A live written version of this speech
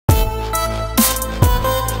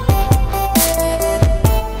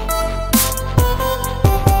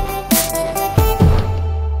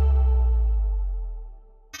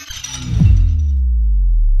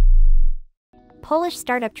Polish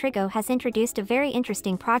startup Trigo has introduced a very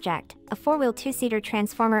interesting project, a four-wheel two-seater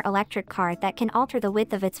transformer electric car that can alter the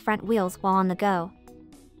width of its front wheels while on the go.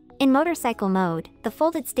 In motorcycle mode, the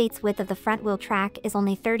folded state's width of the front wheel track is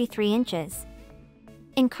only 33 inches.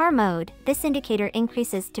 In car mode, this indicator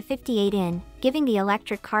increases to 58 in, giving the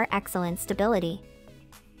electric car excellent stability.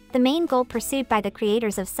 The main goal pursued by the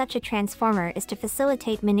creators of such a transformer is to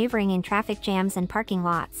facilitate maneuvering in traffic jams and parking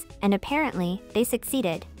lots, and apparently, they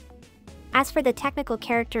succeeded. As for the technical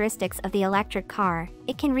characteristics of the electric car,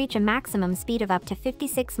 it can reach a maximum speed of up to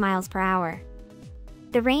 56 miles per hour.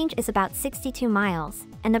 The range is about 62 miles,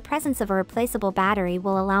 and the presence of a replaceable battery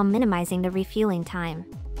will allow minimizing the refueling time.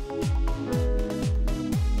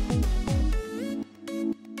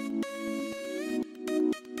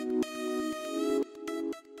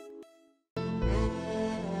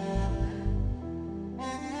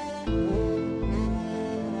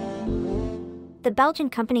 The Belgian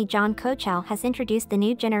company Cockril has introduced the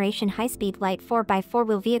new generation high-speed light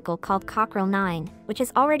 4x4-wheel vehicle called Cockril IX, which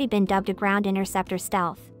has already been dubbed a ground interceptor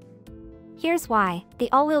stealth. Here's why: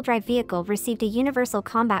 the all-wheel drive vehicle received a universal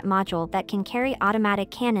combat module that can carry automatic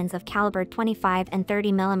cannons of caliber 25 and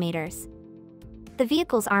 30 mm. The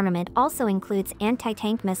vehicle's armament also includes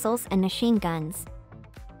anti-tank missiles and machine guns.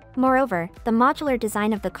 Moreover, the modular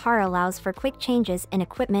design of the car allows for quick changes in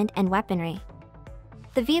equipment and weaponry.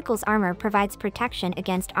 The vehicle's armor provides protection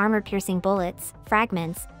against armor-piercing bullets,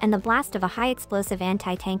 fragments, and the blast of a high-explosive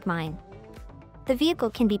anti-tank mine. The vehicle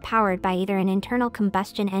can be powered by either an internal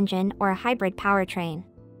combustion engine or a hybrid powertrain.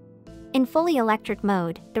 In fully electric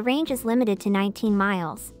mode, the range is limited to 19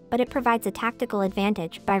 miles, but it provides a tactical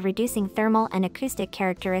advantage by reducing thermal and acoustic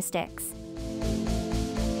characteristics.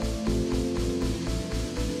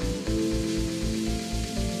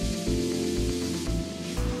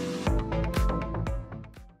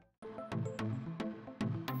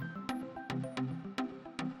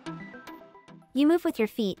 You move with your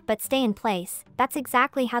feet but stay in place. That's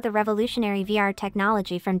exactly how the revolutionary VR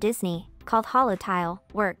technology from Disney, called HoloTile,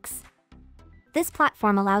 works. This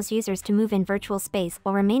platform allows users to move in virtual space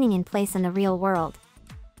while remaining in place in the real world.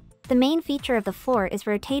 The main feature of the floor is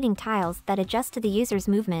rotating tiles that adjust to the user's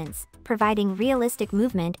movements, providing realistic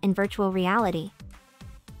movement in virtual reality.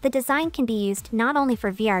 The design can be used not only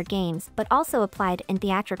for VR games but also applied in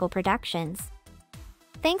theatrical productions.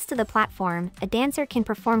 Thanks to the platform, a dancer can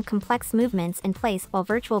perform complex movements in place while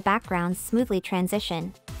virtual backgrounds smoothly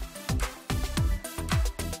transition.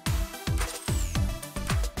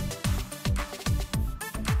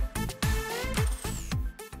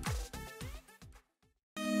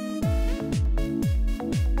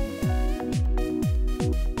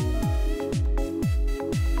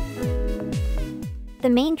 The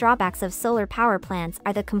main drawbacks of solar power plants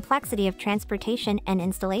are the complexity of transportation and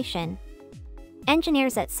installation.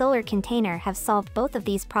 Engineers at Solar Container have solved both of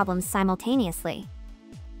these problems simultaneously.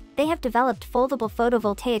 They have developed foldable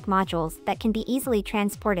photovoltaic modules that can be easily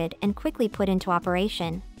transported and quickly put into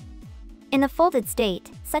operation. In the folded state,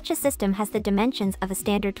 such a system has the dimensions of a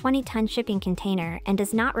standard 20-ton shipping container and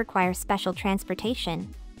does not require special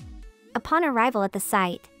transportation. Upon arrival at the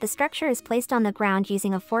site, the structure is placed on the ground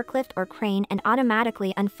using a forklift or crane and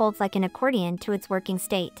automatically unfolds like an accordion to its working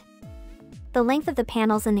state. The length of the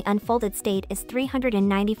panels in the unfolded state is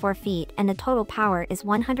 394 feet and the total power is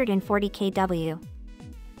 140 kW.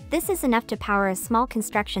 This is enough to power a small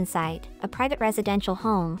construction site, a private residential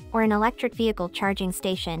home, or an electric vehicle charging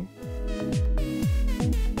station.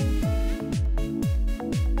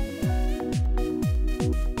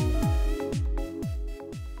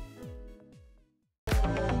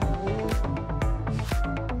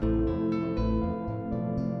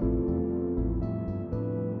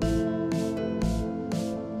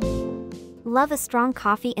 Love a strong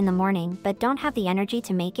coffee in the morning but don't have the energy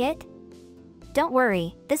to make it? Don't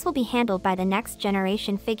worry, this will be handled by the next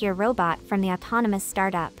generation figure robot from the autonomous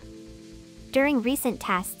startup. During recent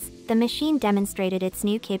tests, the machine demonstrated its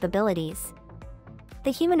new capabilities.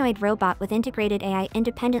 The humanoid robot with integrated AI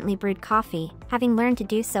independently brewed coffee, having learned to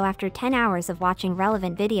do so after 10 hours of watching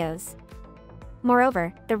relevant videos.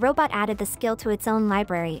 Moreover, the robot added the skill to its own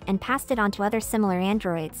library and passed it on to other similar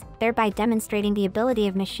androids, thereby demonstrating the ability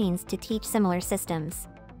of machines to teach similar systems.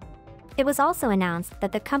 It was also announced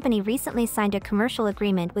that the company recently signed a commercial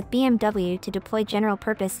agreement with BMW to deploy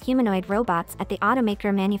general-purpose humanoid robots at the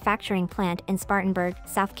automaker manufacturing plant in Spartanburg,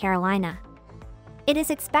 South Carolina. It is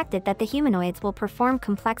expected that the humanoids will perform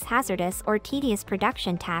complex, hazardous, or tedious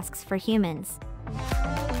production tasks for humans.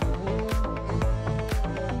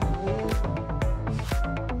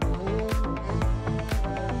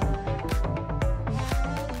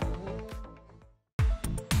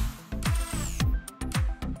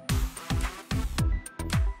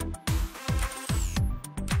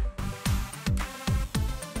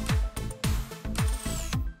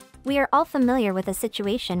 We are all familiar with a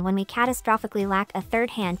situation when we catastrophically lack a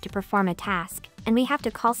third hand to perform a task, and we have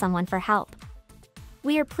to call someone for help.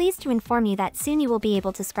 We are pleased to inform you that soon you will be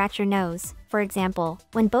able to scratch your nose, for example,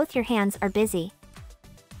 when both your hands are busy.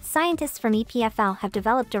 Scientists from EPFL have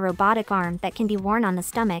developed a robotic arm that can be worn on the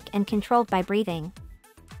stomach and controlled by breathing.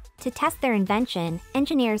 To test their invention,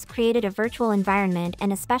 engineers created a virtual environment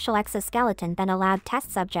and a special exoskeleton that allowed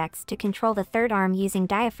test subjects to control the third arm using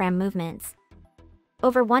diaphragm movements.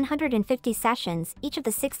 Over 150 sessions, each of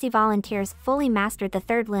the 60 volunteers fully mastered the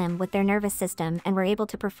third limb with their nervous system and were able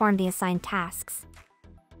to perform the assigned tasks.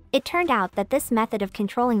 It turned out that this method of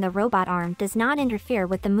controlling the robot arm does not interfere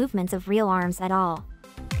with the movements of real arms at all.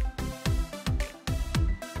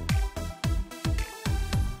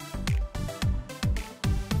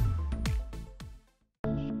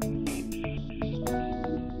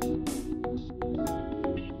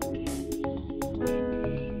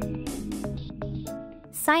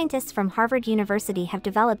 Scientists from Harvard University have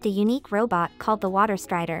developed a unique robot called the water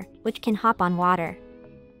streader, which can hop on water.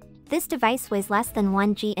 This device weighs less than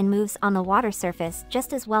 1 g and moves on the water surface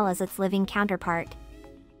just as well as its living counterpart.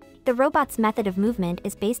 The robot's method of movement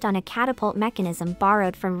is based on a catapult mechanism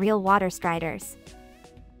borrowed from real water striders.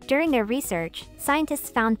 During their research,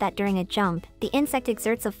 scientists found that during a jump, the insect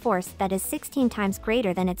exerts a force that is 16 times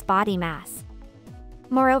greater than its body mass.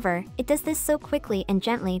 Moreover, it does this so quickly and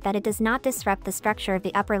gently that it does not disrupt the structure of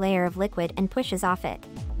the upper layer of liquid and pushes off it.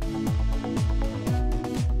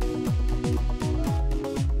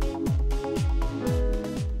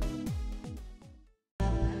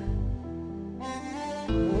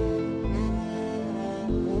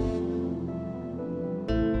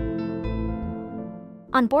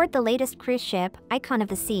 On board the latest cruise ship, Icon of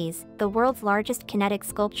the Seas, the world's largest kinetic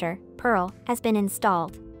sculpture, Pearl, has been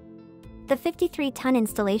installed. The 53-ton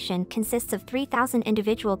installation consists of 3,000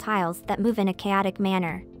 individual tiles that move in a chaotic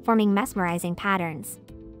manner, forming mesmerizing patterns.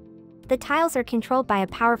 The tiles are controlled by a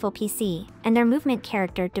powerful PC, and their movement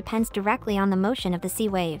character depends directly on the motion of the sea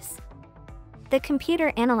waves. The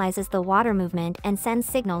computer analyzes the water movement and sends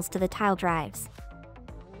signals to the tile drives.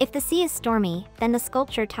 If the sea is stormy, then the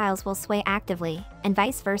sculpture tiles will sway actively, and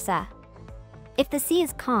vice versa. If the sea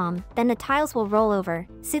is calm, then the tiles will roll over,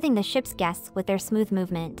 soothing the ship's guests with their smooth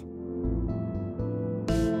movement.